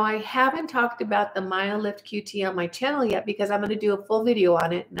 Now, I haven't talked about the MyoLift QT on my channel yet because I'm going to do a full video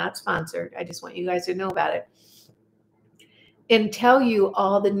on it, not sponsored. I just want you guys to know about it and tell you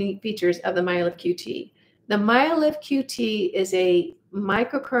all the neat features of the MyoLift QT. The MyoLift QT is a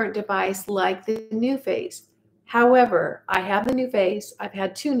microcurrent device like the NuFace. However, I have the NuFace. I've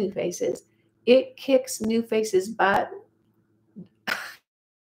had 2 NuFaces. It kicks NuFace's butt.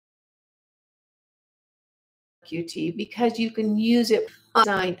 QT because you can use it to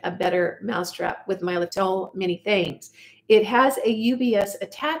design a better mousetrap with MyoLift. So many things. It has a UBS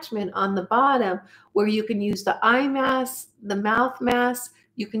attachment on the bottom where you can use the eye mask, the mouth mask.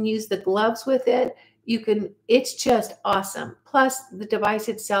 You can use the gloves with it. It's just awesome. Plus, the device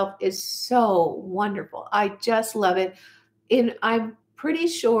itself is so wonderful. I just love it. And I'm pretty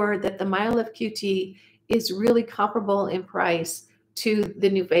sure that the MyoLift QT is really comparable in price to the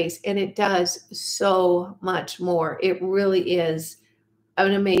NuFace, and it does so much more. It really is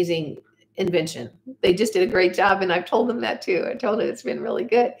an amazing invention. They just did a great job, and I've told them that too. I told them it's been really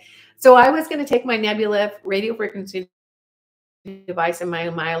good. So I was going to take my Nebulyft radio frequency device and my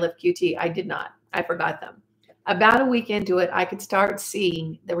MyoLift QT. I did not. I forgot them. About a week into it, I could start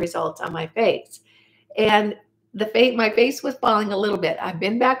seeing the results on my face. And my face was falling a little bit. I've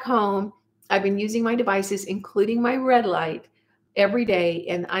been back home. I've been using my devices, including my red light, every day.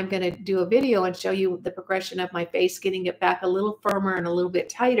 And I'm going to do a video and show you the progression of my face, getting it back a little firmer and a little bit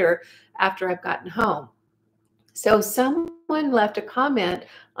tighter after I've gotten home. So someone left a comment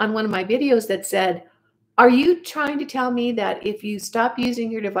on one of my videos that said, are you trying to tell me that if you stop using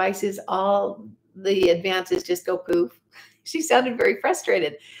your devices, all the advances just go poof? She sounded very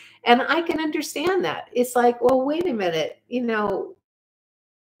frustrated. And I can understand that. It's like, well, wait a minute,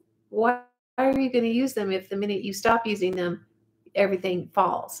 why are you going to use them if the minute you stop using them, everything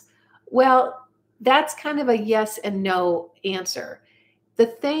falls? Well, that's kind of a yes and no answer. The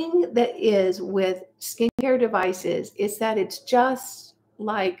thing that is with skincare devices is that it's just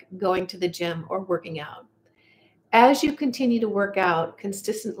like going to the gym or working out. As you continue to work out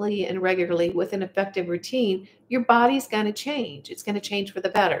consistently and regularly with an effective routine, your body's going to change. It's going to change for the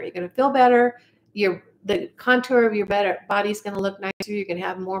better. You're going to feel better. The contour of your body's going to look nicer. You're going to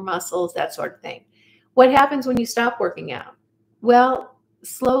have more muscles, that sort of thing. What happens when you stop working out? Well,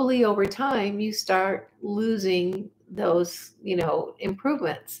 slowly over time, you start losing those,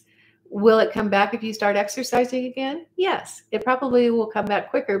 improvements. Will it come back if you start exercising again? Yes, it probably will come back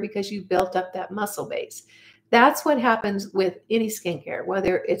quicker because you built up that muscle base. That's what happens with any skincare,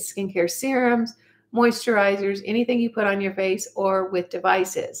 whether it's skincare serums, moisturizers, anything you put on your face, or with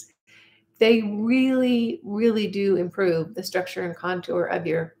devices. They really, really do improve the structure and contour of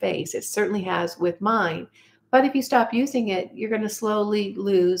your face. It certainly has with mine. But if you stop using it, you're going to slowly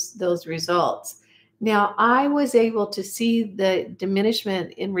lose those results. Now, I was able to see the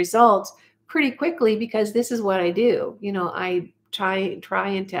diminishment in results pretty quickly because this is what I do. I try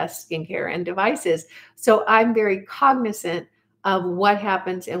and test skincare and devices. So I'm very cognizant of what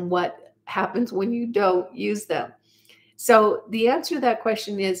happens and what happens when you don't use them. So the answer to that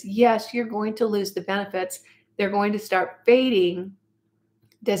question is yes, you're going to lose the benefits. They're going to start fading.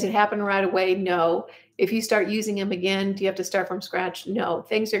 Does it happen right away? No. If you start using them again, do you have to start from scratch? No.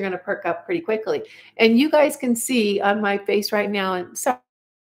 Things are going to perk up pretty quickly. And you guys can see on my face right now, and sorry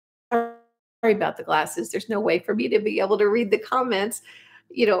about the glasses. There's no way for me to be able to read the comments,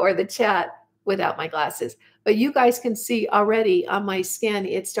 or the chat without my glasses. But you guys can see already on my skin,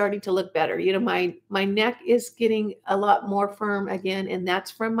 it's starting to look better. My neck is getting a lot more firm again, and that's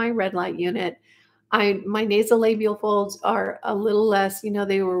from my red light unit. My nasolabial folds are a little less,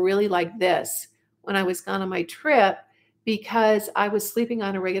 they were really like this when I was gone on my trip because I was sleeping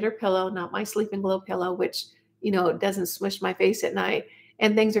on a regular pillow, not my Sleeping Glow pillow, which, doesn't smush my face at night,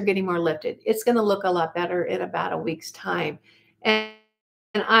 and things are getting more lifted. It's going to look a lot better in about a week's time. And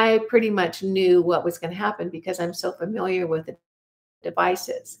I pretty much knew what was going to happen because I'm so familiar with the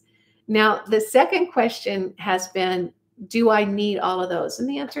devices. Now, the second question has been, do I need all of those? And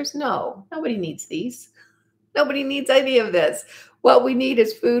the answer is no. Nobody needs these. Nobody needs any of this. What we need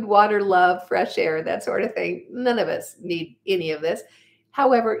is food, water, love, fresh air, that sort of thing. None of us need any of this.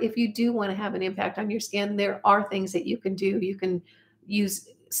 However, if you do want to have an impact on your skin, there are things that you can do. You can use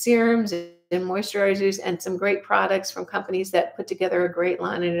serums and moisturizers and some great products from companies that put together a great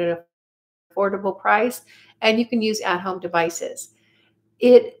line at an affordable price. And you can use at-home devices.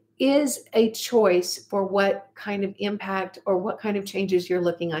 It is a choice for what kind of impact or what kind of changes you're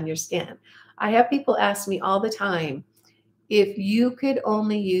looking on your skin. I have people ask me all the time, if you could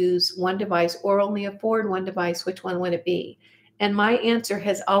only use one device or only afford one device, which one would it be? And my answer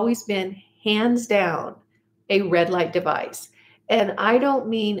has always been hands down a red light device. And I don't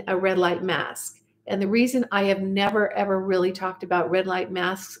mean a red light mask. And the reason I have never, ever really talked about red light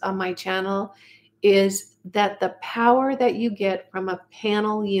masks on my channel is that the power that you get from a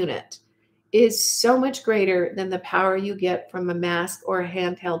panel unit is so much greater than the power you get from a mask or a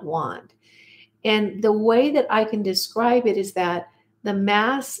handheld wand. And the way that I can describe it is that the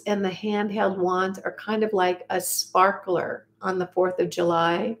masks and the handheld wands are kind of like a sparkler on the 4th of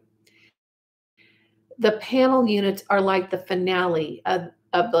July. The panel units are like the finale of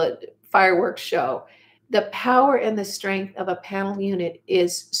the fireworks show. The power and the strength of a panel unit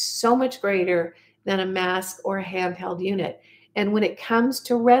is so much greater than a mask or a handheld unit. And when it comes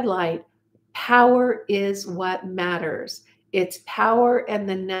to red light, power is what matters. It's power and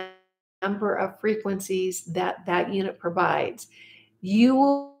the number of frequencies that that unit provides. You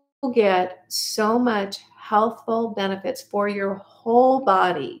will get so much healthful benefits for your whole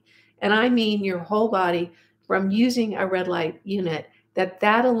body. And I mean your whole body from using a red light unit,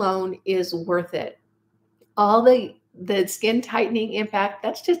 that alone is worth it. All the skin tightening impact,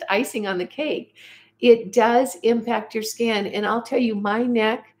 that's just icing on the cake. It does impact your skin. And I'll tell you, my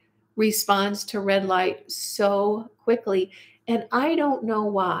neck responds to red light so quickly. And I don't know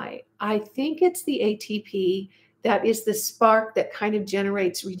why. I think it's the ATP that is the spark that kind of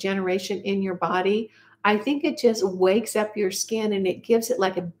generates regeneration in your body. I think it just wakes up your skin and it gives it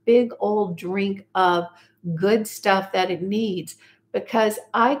like a big old drink of good stuff that it needs, because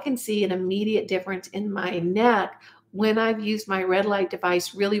I can see an immediate difference in my neck when I've used my red light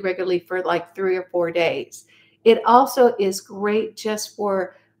device really regularly for like 3 or 4 days. It also is great just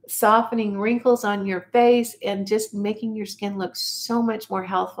for softening wrinkles on your face and just making your skin look so much more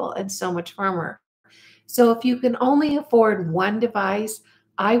healthful and so much firmer. So if you can only afford one device,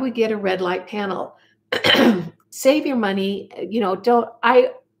 I would get a red light panel. Save your money. I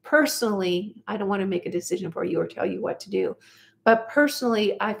don't want to make a decision for you or tell you what to do. But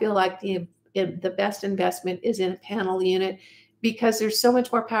personally, I feel like the best investment is in a panel unit because they're so much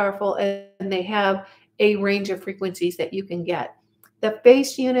more powerful and they have a range of frequencies that you can get. The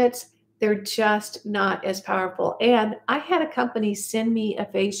face units, they're just not as powerful. And I had a company send me a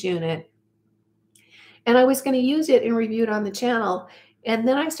face unit and I was going to use it and review it on the channel. And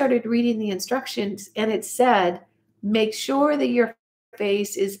then I started reading the instructions and it said, make sure that your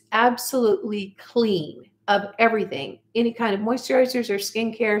face is absolutely clean of everything, any kind of moisturizers or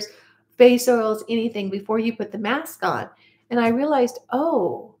skincares, face oils, anything before you put the mask on. And I realized,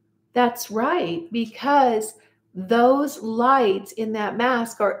 oh, that's right, because those lights in that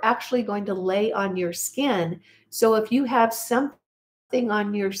mask are actually going to lay on your skin. So if you have something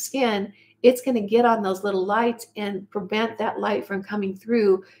on your skin, it's going to get on those little lights and prevent that light from coming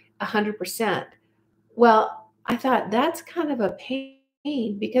through 100%. Well, I thought that's kind of a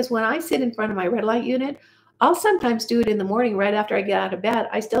pain because when I sit in front of my red light unit, I'll sometimes do it in the morning right after I get out of bed.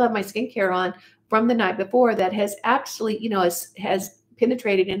 I still have my skincare on from the night before that has actually, has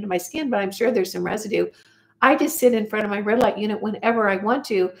penetrated into my skin, but I'm sure there's some residue. I just sit in front of my red light unit whenever I want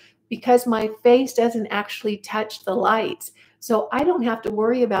to because my face doesn't actually touch the lights. So I don't have to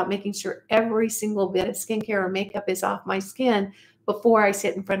worry about making sure every single bit of skincare or makeup is off my skin before I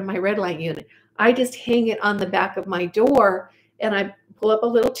sit in front of my red light unit. I just hang it on the back of my door and I pull up a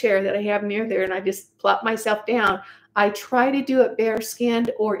little chair that I have near there and I just plop myself down. I try to do it bare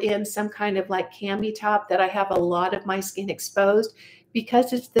skinned or in some kind of like cami top that I have a lot of my skin exposed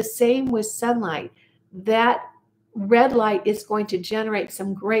because it's the same with sunlight. That red light is going to generate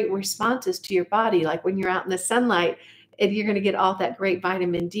some great responses to your body. Like when you're out in the sunlight and you're going to get all that great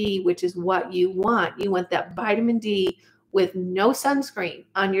vitamin D, which is what you want. You want that vitamin D with no sunscreen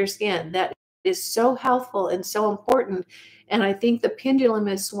on your skin. That is so healthful and so important. And I think the pendulum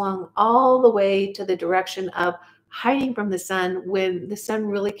has swung all the way to the direction of hiding from the sun when the sun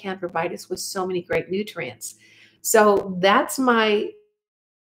really can provide us with so many great nutrients. So that's my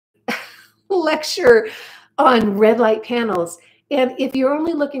lecture on red light panels. And if you're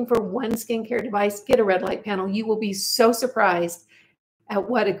only looking for one skincare device, get a red light panel. You will be so surprised at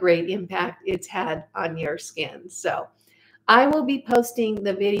what a great impact it's had on your skin. So I will be posting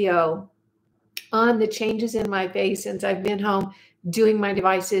the video on the changes in my face since I've been home doing my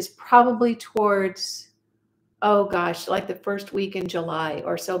devices probably towards, oh gosh, like the first week in July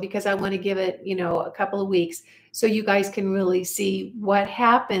or so, because I want to give it, a couple of weeks so you guys can really see what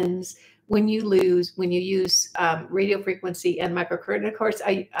happens when you use radio frequency and microcurrent. Of course,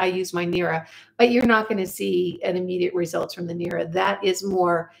 I use my NIRA, but you're not going to see an immediate results from the NIRA. That is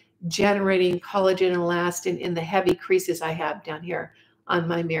more generating collagen and elastin in the heavy creases I have down here on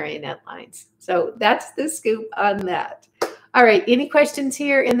my marionette lines. So that's the scoop on that. All right, any questions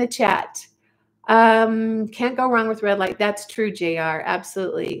here in the chat? Can't go wrong with red light. That's true, JR.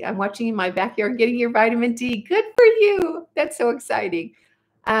 Absolutely. I'm watching in my backyard getting your vitamin D. Good for you. That's so exciting.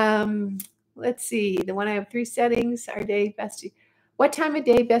 Let's see. The one I have 3 settings. Our day best. What time of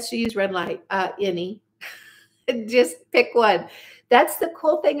day best to use red light? Any. Just pick one. That's the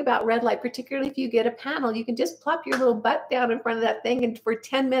cool thing about red light, particularly if you get a panel, you can just plop your little butt down in front of that thing and for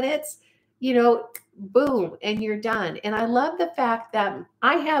 10 minutes, boom, and you're done. And I love the fact that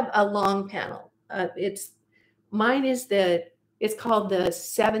I have a long panel. It's called the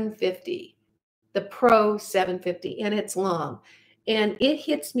 750, the Pro 750, and it's long. And it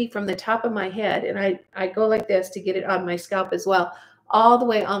hits me from the top of my head, and I go like this to get it on my scalp as well, all the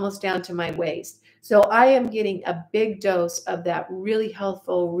way almost down to my waist. So I am getting a big dose of that really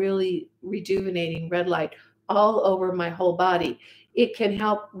healthful, really rejuvenating red light all over my whole body. It can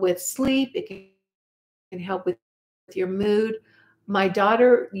help with sleep. It can help with your mood. My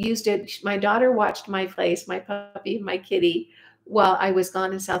daughter used it. My daughter watched my face, my puppy, my kitty, while I was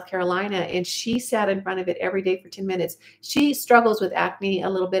gone in South Carolina, and she sat in front of it every day for 10 minutes. She struggles with acne, a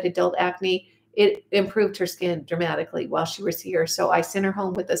little bit adult acne. It improved her skin dramatically while she was here. So I sent her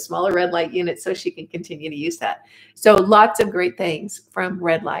home with a smaller red light unit so she can continue to use that. So lots of great things from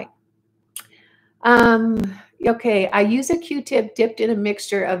red light. Okay, I use a Q-tip dipped in a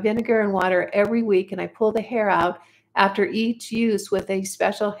mixture of vinegar and water every week, and I pull the hair out after each use with a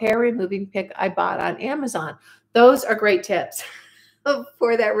special hair removing pick I bought on Amazon. Those are great tips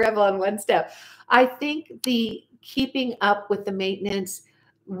for that Revlon one step. I think the keeping up with the maintenance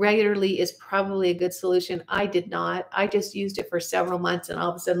regularly is probably a good solution. I did not. I just used it for several months and all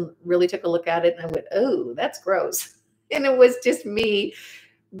of a sudden really took a look at it and I went, oh, that's gross. And it was just me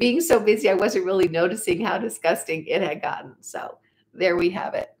being so busy, I wasn't really noticing how disgusting it had gotten. So there we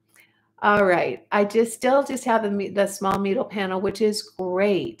have it. All right. I still just have the small needle panel, which is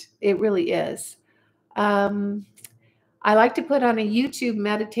great. It really is. I like to put on a YouTube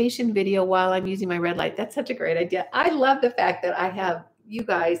meditation video while I'm using my red light. That's such a great idea. I love the fact that I have you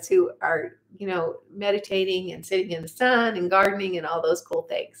guys who are, meditating and sitting in the sun and gardening and all those cool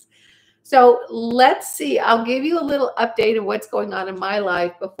things. So let's see. I'll give you a little update of what's going on in my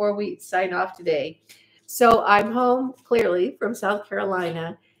life before we sign off today. So I'm home clearly from South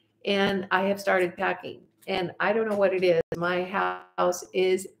Carolina and I have started packing. And I don't know what it is. My house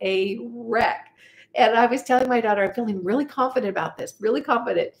is a wreck. And I was telling my daughter, I'm feeling really confident about this, really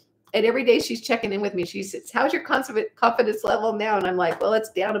confident. And every day she's checking in with me. She says, how's your confidence level now? And I'm like, well, it's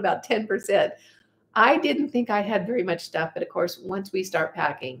down about 10%. I didn't think I had very much stuff. But of course, once we start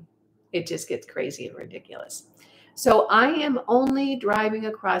packing, it just gets crazy and ridiculous. So I am only driving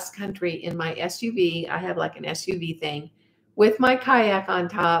across country in my SUV. I have like an SUV thing with my kayak on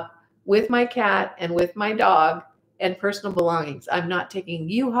top, with my cat and with my dog and personal belongings. I'm not taking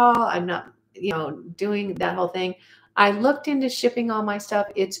U-Haul. I'm not, doing that whole thing. I looked into shipping all my stuff.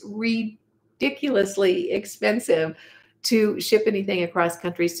 It's ridiculously expensive to ship anything across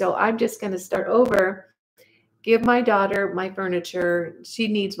country. So I'm just going to start over, give my daughter my furniture. She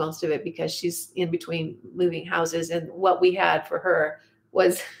needs most of it because she's in between moving houses, and what we had for her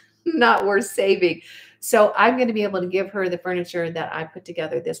was not worth saving. So I'm going to be able to give her the furniture that I put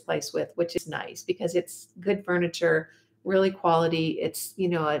together this place with, which is nice because it's good furniture, really quality. It's,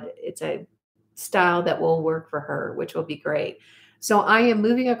 it's a style that will work for her, which will be great. So I am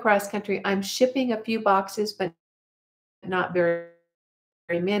moving across country. I'm shipping a few boxes, but not very,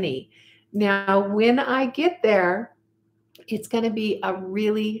 very many. Now, when I get there, it's going to be a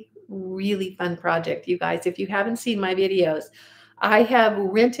really, really fun project, you guys. If you haven't seen my videos, I have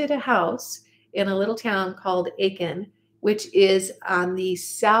rented a house in a little town called Aiken, which is on the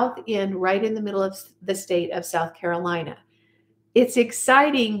south end, right in the middle of the state of South Carolina. It's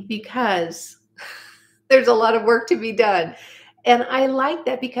exciting because there's a lot of work to be done. And I like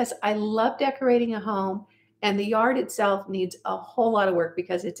that because I love decorating a home, and the yard itself needs a whole lot of work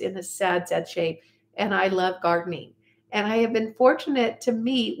because it's in a sad, sad shape. And I love gardening. And I have been fortunate to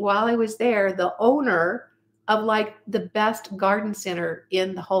meet, while I was there, the owner of like the best garden center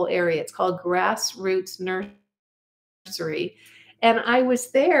in the whole area. It's called Grassroots Nursery. And I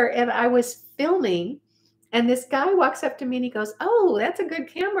was there and I was filming, and this guy walks up to me and he goes, "Oh, that's a good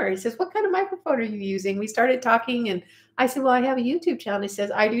camera." He says, "What kind of microphone are you using?" We started talking, and I said, "Well, I have a YouTube channel." He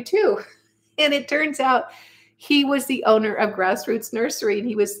says, "I do too." And it turns out he was the owner of Grassroots Nursery, and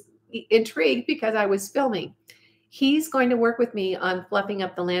he was intrigued because I was filming. He's going to work with me on fluffing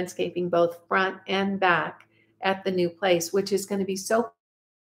up the landscaping, both front and back, at the new place, which is going to be so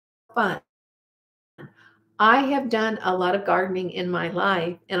fun. I have done a lot of gardening in my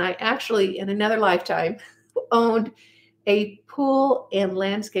life, and I actually, in another lifetime, owned a pool and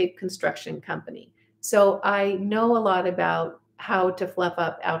landscape construction company. So I know a lot about how to fluff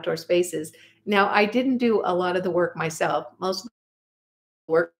up outdoor spaces. Now, I didn't do a lot of the work myself. Most of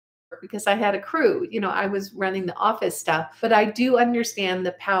the work, because I had a crew. I was running the office stuff, but I do understand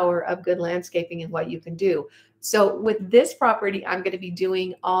the power of good landscaping and what you can do. So with this property, I'm going to be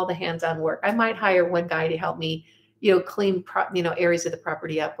doing all the hands-on work. I might hire one guy to help me, clean, areas of the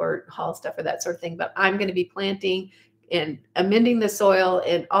property up or haul stuff or that sort of thing. But I'm going to be planting and amending the soil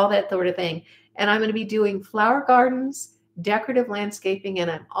and all that sort of thing. And I'm going to be doing flower gardens, decorative landscaping, and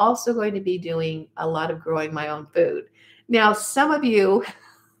I'm also going to be doing a lot of growing my own food. Now, some of you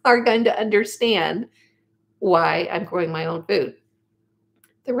are going to understand why I'm growing my own food.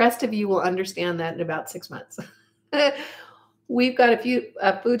 The rest of you will understand that in about 6 months. We've got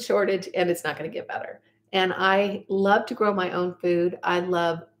a food shortage, and it's not going to get better. And I love to grow my own food. I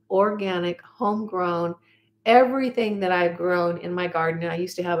love organic, homegrown, everything that I've grown in my garden. I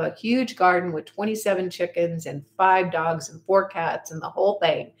used to have a huge garden with 27 chickens and 5 dogs and 4 cats and the whole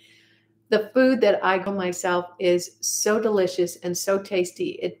thing. The food that I grow myself is so delicious and so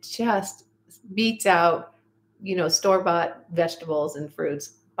tasty. It just beats out, store-bought vegetables and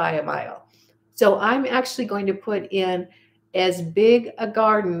fruits by a mile. So I'm actually going to put in as big a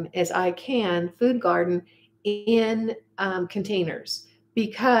garden as I can, food garden, in containers.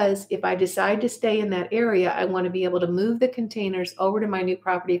 Because if I decide to stay in that area, I want to be able to move the containers over to my new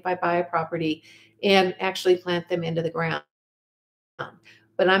property if I buy a property and actually plant them into the ground.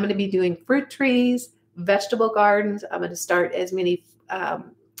 But I'm going to be doing fruit trees, vegetable gardens. I'm going to start as many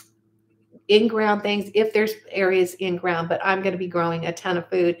in-ground things if there's areas in ground, but I'm going to be growing a ton of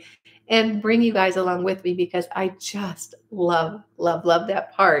food and bring you guys along with me because I just love, love, love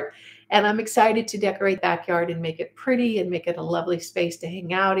that part. And I'm excited to decorate the backyard and make it pretty and make it a lovely space to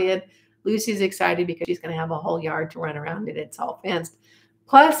hang out in. Lucy's excited because she's going to have a whole yard to run around and it's all fenced.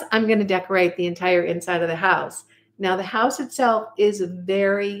 Plus, I'm going to decorate the entire inside of the house. Now, the house itself is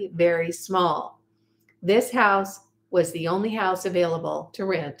very, very small. This house was the only house available to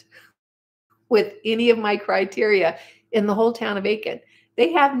rent with any of my criteria in the whole town of Aiken.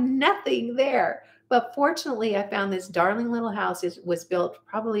 They have nothing there. But fortunately, I found this darling little house. It was built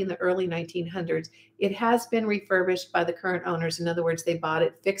probably in the early 1900s. It has been refurbished by the current owners. In other words, they bought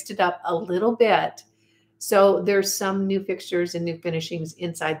it, fixed it up a little bit. So there's some new fixtures and new finishings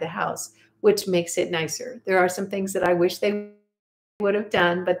inside the house, which makes it nicer. There are some things that I wish they would have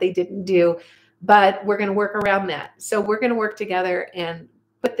done, but they didn't do. But we're going to work around that. So we're going to work together and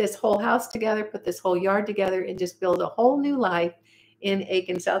put this whole house together, put this whole yard together, and just build a whole new life in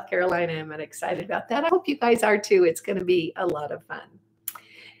Aiken, South Carolina. I'm excited about that. I hope you guys are too. It's going to be a lot of fun.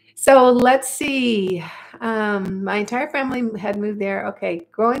 So let's see. My entire family had moved there. Okay,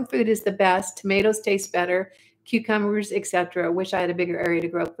 growing food is the best. Tomatoes taste better, cucumbers, etc. Wish I had a bigger area to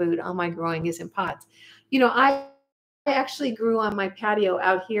grow food. All my growing is in pots. I actually grew on my patio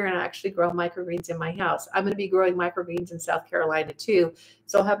out here, and I actually grow microgreens in my house. I'm going to be growing microgreens in South Carolina too.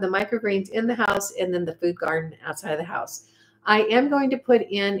 So I'll have the microgreens in the house and then the food garden outside of the house. I am going to put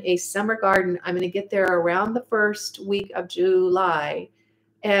in a summer garden. I'm going to get there around the first week of July.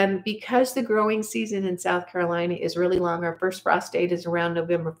 And because the growing season in South Carolina is really long, our first frost date is around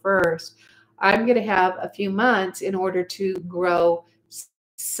November 1st. I'm going to have a few months in order to grow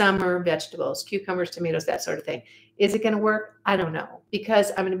summer vegetables, cucumbers, tomatoes, that sort of thing. Is it going to work? I don't know, because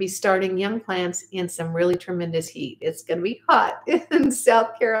I'm going to be starting young plants in some really tremendous heat. It's going to be hot in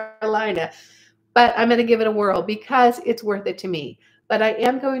South Carolina, but I'm going to give it a whirl because it's worth it to me. But I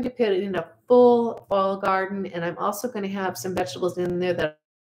am going to put it in a full fall garden, and I'm also going to have some vegetables in there that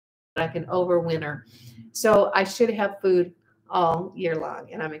I can overwinter. So I should have food all year long,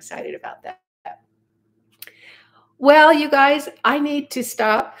 and I'm excited about that. Well, you guys, I need to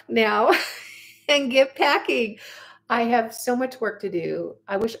stop now and get packing. I have so much work to do.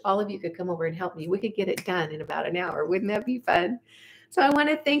 I wish all of you could come over and help me. We could get it done in about an hour. Wouldn't that be fun? So I want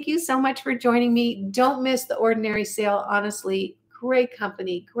to thank you so much for joining me. Don't miss the Ordinary sale. Honestly, great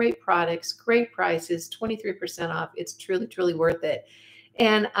company, great products, great prices, 23% off. It's truly, truly worth it.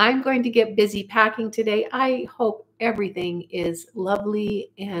 And I'm going to get busy packing today. I hope everything is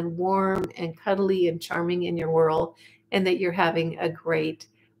lovely and warm and cuddly and charming in your world, and that you're having a great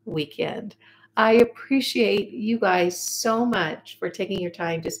weekend. I appreciate you guys so much for taking your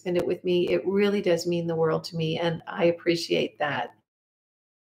time to spend it with me. It really does mean the world to me, and I appreciate that.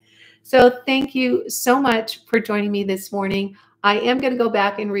 So thank you so much for joining me this morning. I am going to go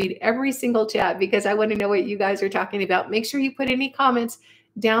back and read every single chat because I want to know what you guys are talking about. Make sure you put any comments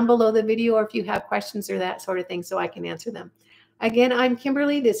down below the video, or if you have questions or that sort of thing, so I can answer them. Again, I'm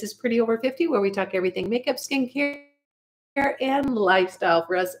Kimberly. This is Pretty Over 50, where we talk everything makeup, skincare, and lifestyle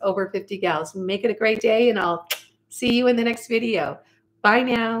for us over 50 gals. Make it a great day, and I'll see you in the next video. Bye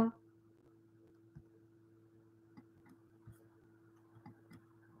now.